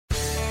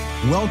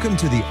Welcome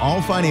to the All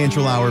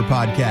Financial Hour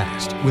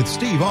podcast with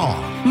Steve All.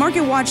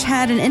 Market Watch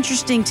had an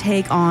interesting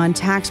take on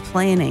tax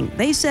planning.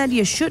 They said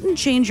you shouldn't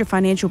change your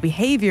financial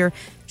behavior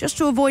just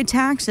to avoid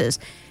taxes.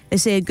 They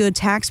say a good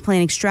tax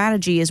planning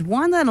strategy is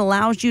one that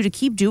allows you to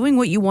keep doing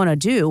what you want to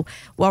do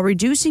while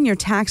reducing your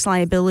tax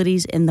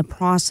liabilities in the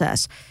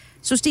process.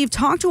 So, Steve,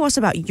 talk to us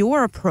about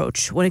your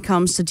approach when it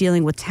comes to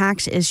dealing with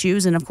tax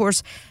issues. And, of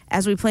course,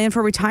 as we plan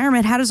for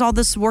retirement, how does all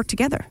this work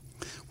together?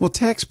 Well,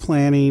 tax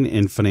planning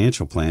and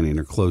financial planning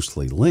are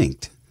closely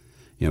linked,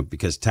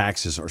 because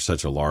taxes are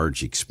such a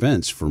large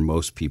expense for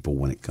most people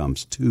when it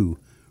comes to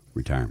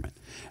retirement.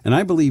 And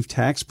I believe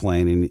tax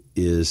planning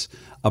is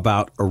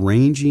about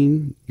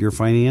arranging your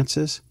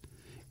finances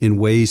in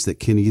ways that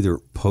can either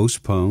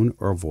postpone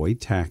or avoid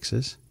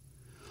taxes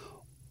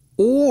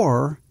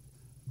or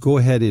go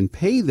ahead and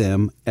pay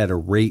them at a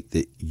rate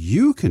that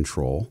you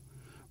control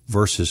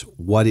versus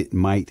what it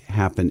might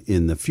happen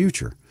in the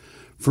future.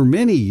 For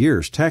many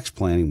years, tax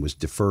planning was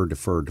defer.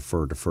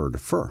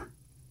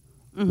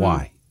 Mm-hmm.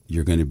 Why?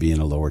 You're going to be in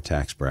a lower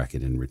tax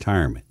bracket in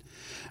retirement.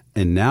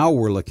 And now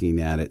we're looking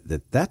at it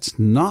that that's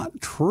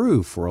not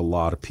true for a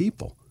lot of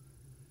people.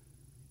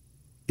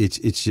 It's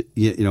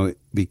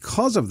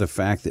because of the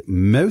fact that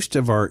most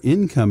of our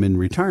income in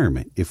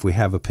retirement, if we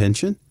have a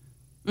pension,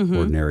 mm-hmm.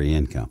 ordinary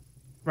income.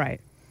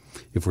 Right.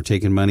 If we're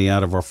taking money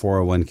out of our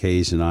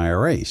 401ks and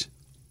IRAs,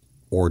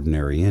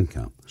 ordinary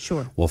income.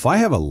 Sure. Well, if I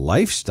have a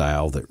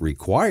lifestyle that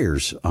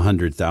requires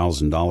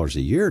 $100,000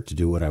 a year to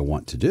do what I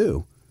want to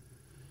do,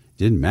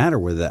 it didn't matter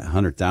whether that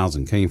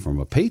 $100,000 came from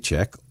a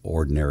paycheck,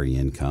 ordinary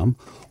income,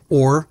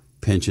 or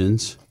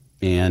pensions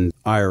and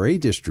IRA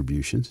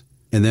distributions.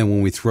 And then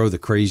when we throw the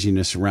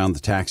craziness around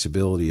the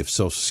taxability of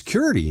Social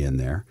Security in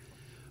there,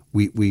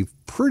 we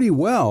pretty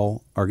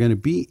well are going to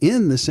be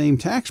in the same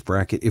tax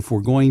bracket if we're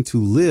going to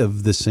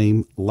live the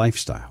same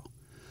lifestyle.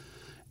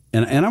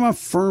 And I'm a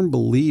firm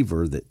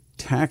believer that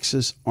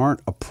taxes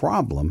aren't a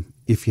problem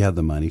if you have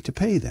the money to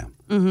pay them.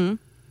 Mm-hmm.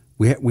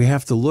 We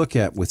have to look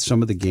at, with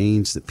some of the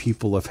gains that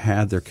people have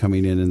had, they're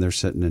coming in and they're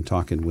sitting and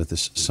talking with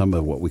us, some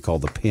of what we call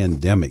the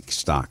pandemic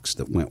stocks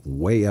that went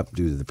way up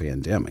due to the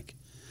pandemic.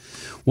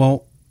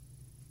 Well,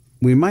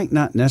 we might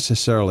not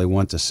necessarily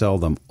want to sell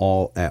them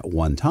all at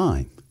one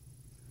time,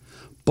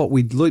 but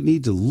we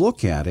need to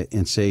look at it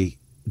and say,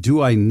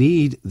 do I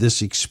need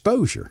this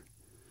exposure?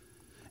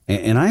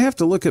 And I have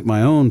to look at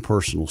my own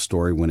personal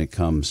story when it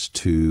comes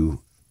to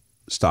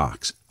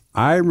stocks.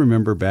 I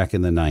remember back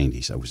in the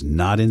 90s, I was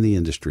not in the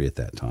industry at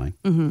that time,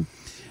 mm-hmm.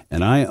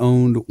 and I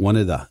owned one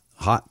of the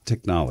hot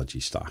technology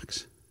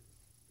stocks.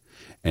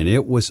 And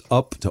it was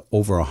up to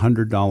over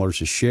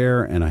 $100 a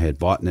share, and I had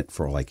bought it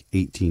for like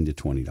 $18 to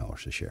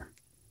 $20 a share.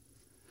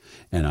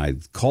 And I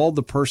called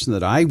the person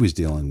that I was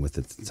dealing with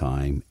at the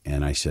time,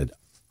 and I said,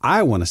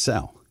 I want to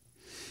sell.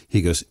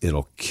 He goes,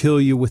 it'll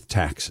kill you with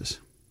taxes.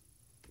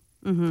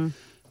 Mm-hmm.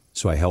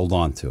 So I held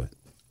on to it.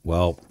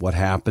 Well, what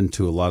happened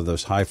to a lot of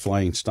those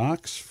high-flying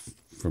stocks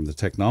from the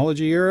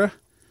technology era?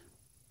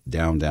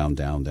 Down.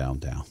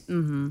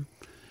 Mm-hmm.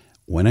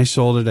 When I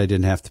sold it, I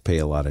didn't have to pay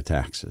a lot of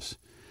taxes.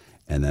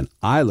 And then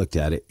I looked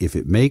at it. If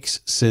it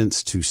makes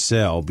sense to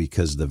sell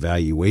because the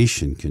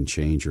valuation can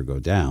change or go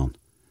down,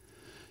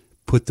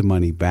 put the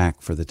money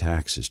back for the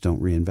taxes.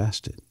 Don't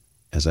reinvest it.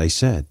 As I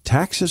said,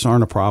 taxes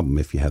aren't a problem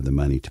if you have the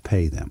money to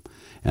pay them.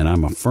 And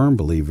I'm a firm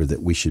believer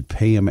that we should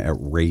pay them at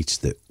rates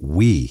that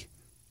we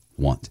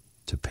want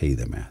to pay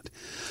them at.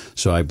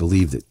 So I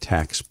believe that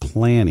tax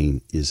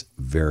planning is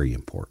very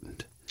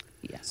important.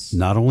 Yes.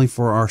 Not only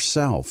for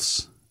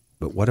ourselves,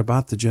 but what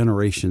about the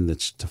generation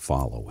that's to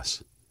follow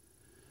us?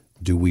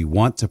 Do we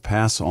want to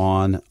pass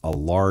on a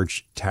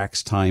large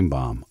tax time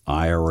bomb,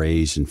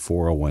 IRAs and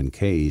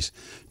 401ks,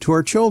 to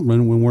our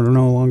children when we're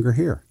no longer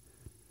here?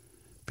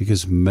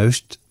 Because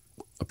most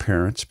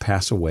parents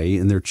pass away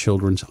in their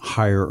children's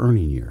higher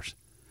earning years.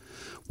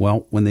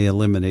 Well, when they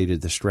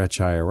eliminated the stretch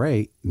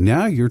IRA,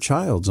 now your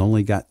child's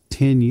only got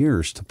 10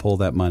 years to pull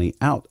that money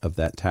out of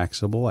that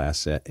taxable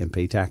asset and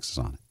pay taxes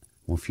on it.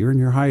 Well, if you're in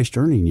your highest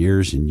earning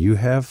years and you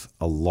have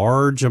a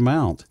large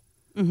amount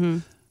mm-hmm.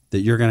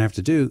 that you're going to have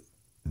to do,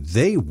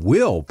 they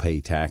will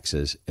pay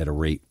taxes at a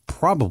rate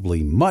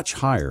probably much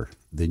higher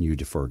than you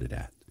deferred it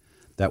at.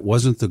 That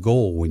wasn't the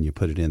goal when you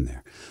put it in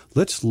there.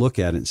 Let's look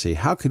at it and say,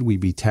 how could we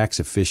be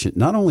tax efficient,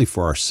 not only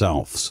for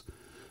ourselves,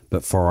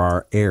 but for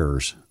our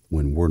heirs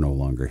when we're no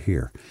longer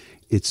here?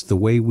 It's the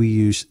way we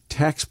use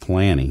tax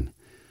planning,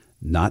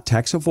 not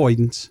tax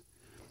avoidance,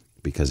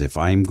 because if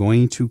I'm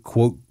going to,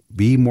 quote,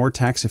 be more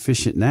tax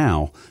efficient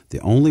now, the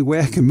only way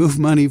I can move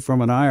money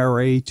from an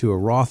IRA to a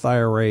Roth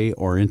IRA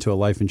or into a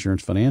life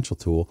insurance financial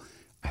tool,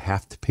 I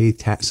have to pay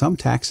some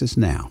taxes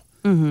now.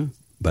 Mm-hmm.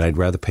 But I'd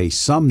rather pay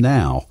some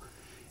now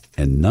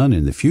and none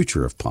in the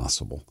future if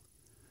possible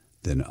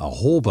than a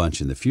whole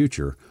bunch in the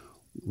future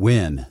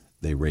when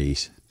they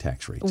raise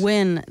tax rates.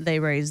 When they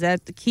raise.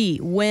 That's the key.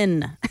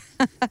 When.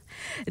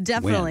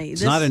 Definitely. When.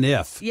 It's not an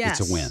if. Yes.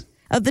 It's a when.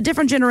 Of the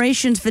different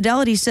generations,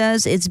 Fidelity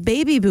says it's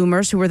baby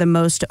boomers who are the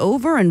most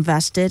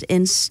overinvested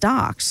in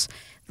stocks.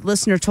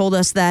 listener told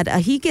us that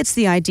he gets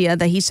the idea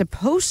that he's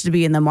supposed to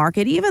be in the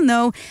market, even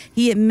though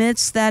he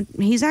admits that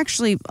he's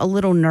actually a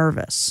little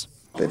nervous.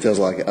 It feels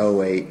like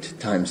 08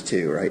 times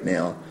 2 right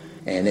now.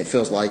 And it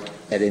feels like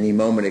at any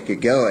moment it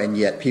could go, and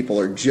yet people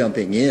are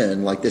jumping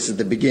in like this is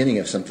the beginning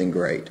of something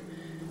great,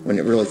 when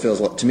it really feels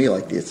to me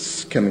like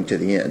it's coming to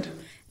the end.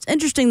 It's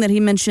interesting that he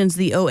mentions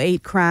the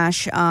 08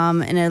 crash,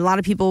 and a lot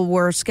of people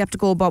were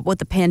skeptical about what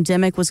the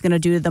pandemic was going to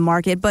do to the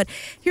market. But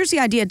here's the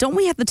idea. Don't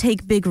we have to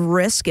take big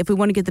risk if we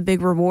want to get the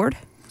big reward?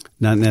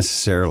 Not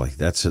necessarily.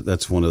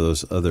 That's one of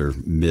those other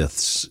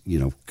myths,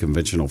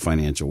 conventional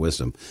financial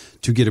wisdom.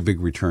 To get a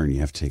big return, you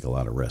have to take a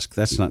lot of risk.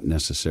 That's not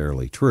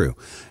necessarily true.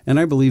 And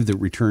I believe that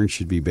returns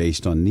should be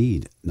based on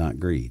need, not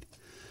greed.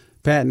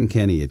 Pat and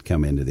Kenny had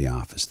come into the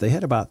office. They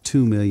had about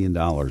 $2 million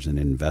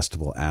in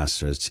investable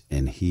assets,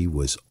 and he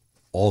was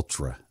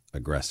ultra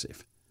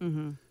aggressive.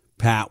 Mm-hmm.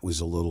 Pat was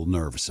a little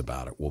nervous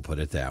about it, we'll put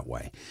it that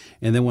way.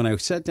 And then when I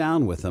sat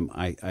down with him,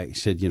 I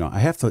said, I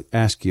have to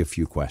ask you a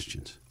few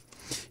questions.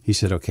 He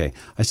said, okay.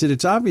 I said,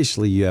 it's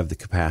obviously you have the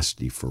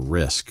capacity for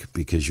risk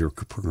because your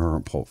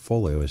current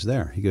portfolio is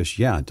there. He goes,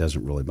 yeah, it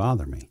doesn't really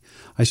bother me.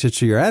 I said,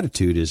 so your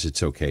attitude is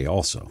it's okay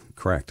also.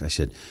 Correct. I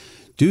said,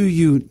 do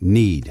you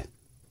need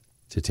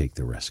to take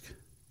the risk?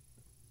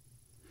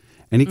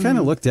 And he kind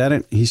of looked at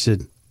it. He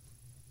said,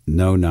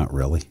 no, not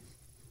really.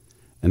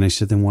 And I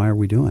said, then why are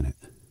we doing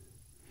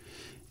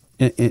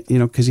it?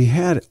 And because he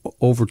had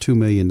over $2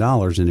 million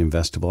in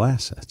investable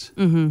assets.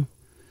 Mm-hmm.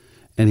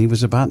 And he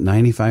was about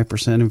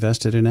 95%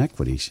 invested in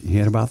equities. He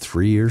had about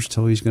 3 years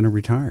till he's going to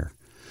retire.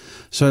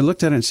 So I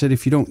looked at it and said,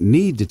 if you don't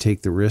need to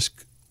take the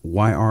risk,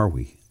 why are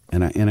we?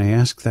 And I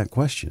asked that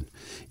question.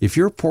 If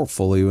your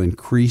portfolio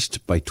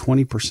increased by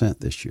 20%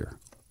 this year,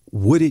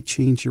 would it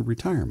change your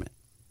retirement?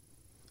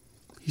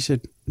 He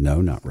said,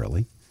 no, not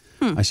really.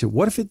 I said,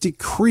 what if it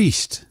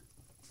decreased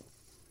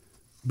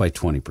by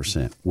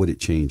 20%? Would it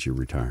change your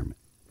retirement?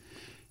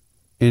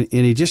 And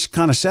he just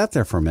kind of sat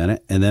there for a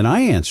minute, and then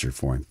I answered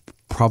for him.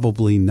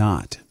 Probably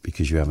not,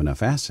 because you have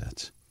enough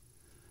assets.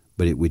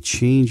 But it would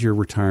change your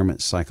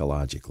retirement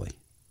psychologically.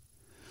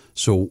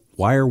 So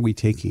why are we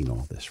taking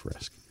all this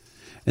risk?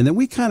 And then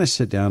we kind of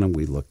sat down and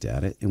we looked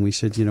at it, and we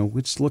said,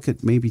 let's look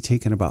at maybe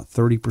taking about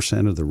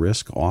 30% of the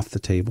risk off the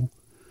table.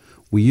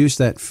 We use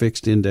that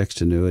fixed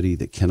indexed annuity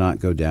that cannot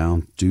go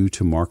down due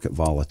to market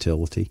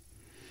volatility.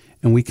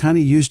 And we kind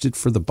of used it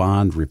for the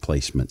bond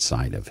replacement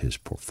side of his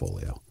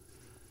portfolio.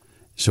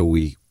 So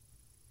we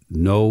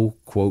no,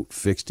 quote,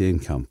 fixed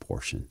income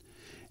portion.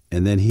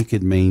 And then he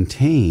could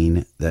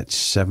maintain that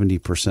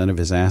 70% of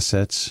his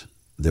assets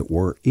that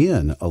were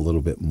in a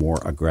little bit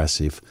more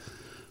aggressive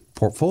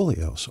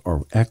portfolios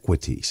or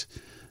equities.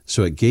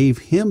 So it gave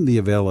him the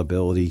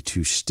availability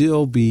to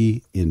still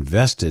be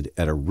invested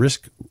at a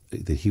risk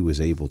that he was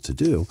able to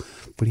do,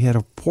 but he had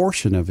a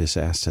portion of his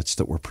assets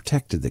that were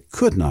protected that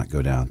could not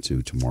go down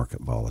to market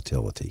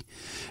volatility.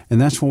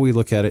 And that's when we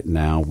look at it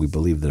now. We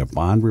believe that a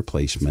bond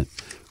replacement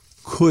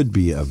could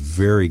be a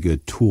very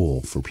good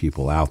tool for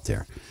people out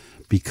there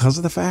because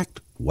of the fact,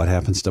 what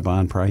happens to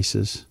bond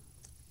prices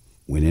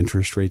when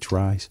interest rates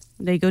rise?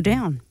 They go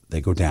down.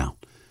 They go down.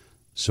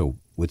 So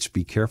let's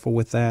be careful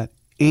with that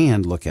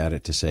and look at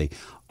it to say,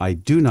 I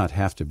do not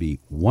have to be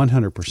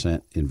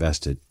 100%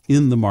 invested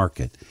in the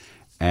market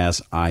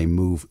as I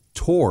move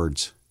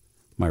towards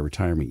my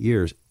retirement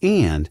years.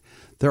 And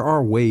there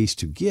are ways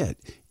to get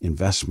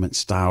investment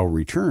style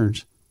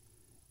returns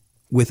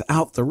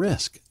without the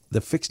risk.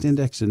 The fixed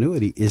index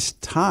annuity is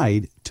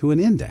tied to an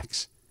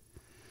index.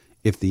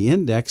 If the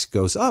index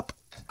goes up,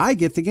 I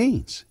get the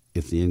gains.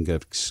 If the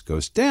index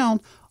goes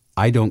down,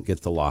 I don't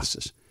get the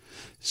losses.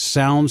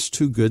 Sounds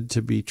too good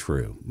to be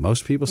true.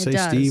 Most people say,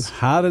 Steve,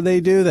 how do they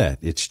do that?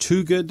 It's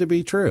too good to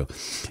be true.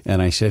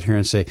 And I sit here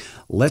and say,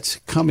 let's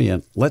come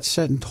in, let's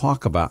sit and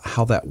talk about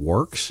how that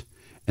works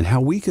and how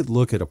we could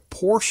look at a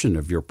portion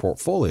of your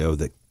portfolio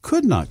that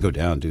could not go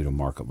down due to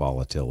market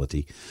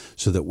volatility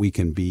so that we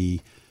can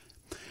be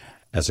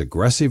as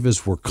aggressive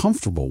as we're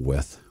comfortable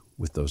with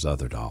those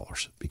other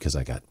dollars, because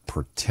I got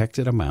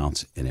protected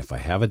amounts. And if I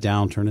have a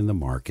downturn in the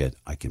market,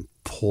 I can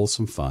pull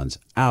some funds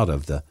out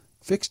of the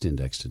fixed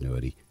indexed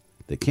annuity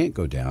that can't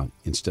go down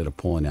instead of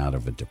pulling out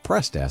of a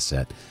depressed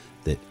asset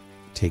that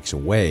takes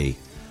away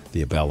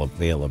the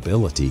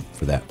availability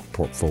for that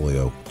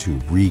portfolio to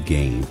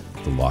regain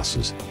the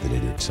losses that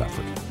it had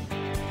suffered.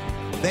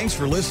 Thanks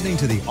for listening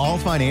to the All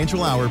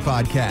Financial Hour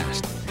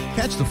podcast.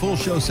 Catch the full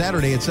show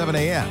Saturday at 7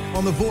 a.m.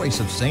 on the Voice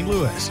of St.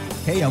 Louis,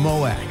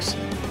 KMOX.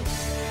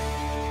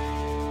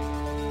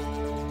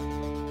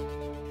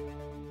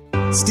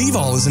 Steve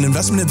All is an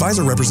investment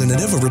advisor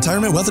representative of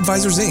Retirement Wealth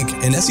Advisors, Inc.,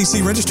 an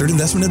SEC-registered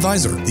investment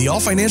advisor. The All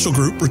Financial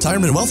Group,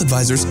 Retirement Wealth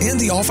Advisors, and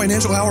the All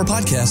Financial Hour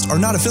podcast are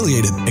not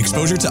affiliated.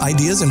 Exposure to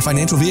ideas and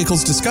financial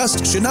vehicles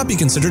discussed should not be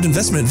considered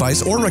investment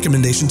advice or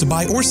recommendation to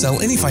buy or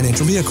sell any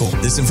financial vehicle.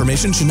 This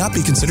information should not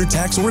be considered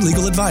tax or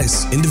legal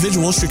advice.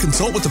 Individuals should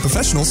consult with a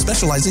professional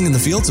specializing in the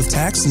fields of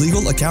tax,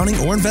 legal, accounting,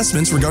 or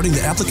investments regarding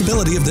the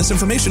applicability of this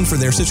information for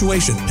their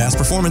situation. Past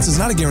performance is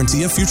not a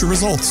guarantee of future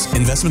results.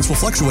 Investments will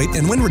fluctuate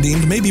and when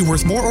redeemed may be worth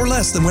worth more or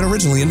less than when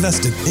originally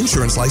invested.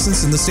 Insurance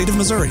license in the state of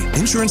Missouri.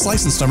 Insurance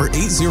license number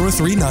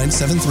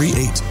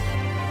 8039738.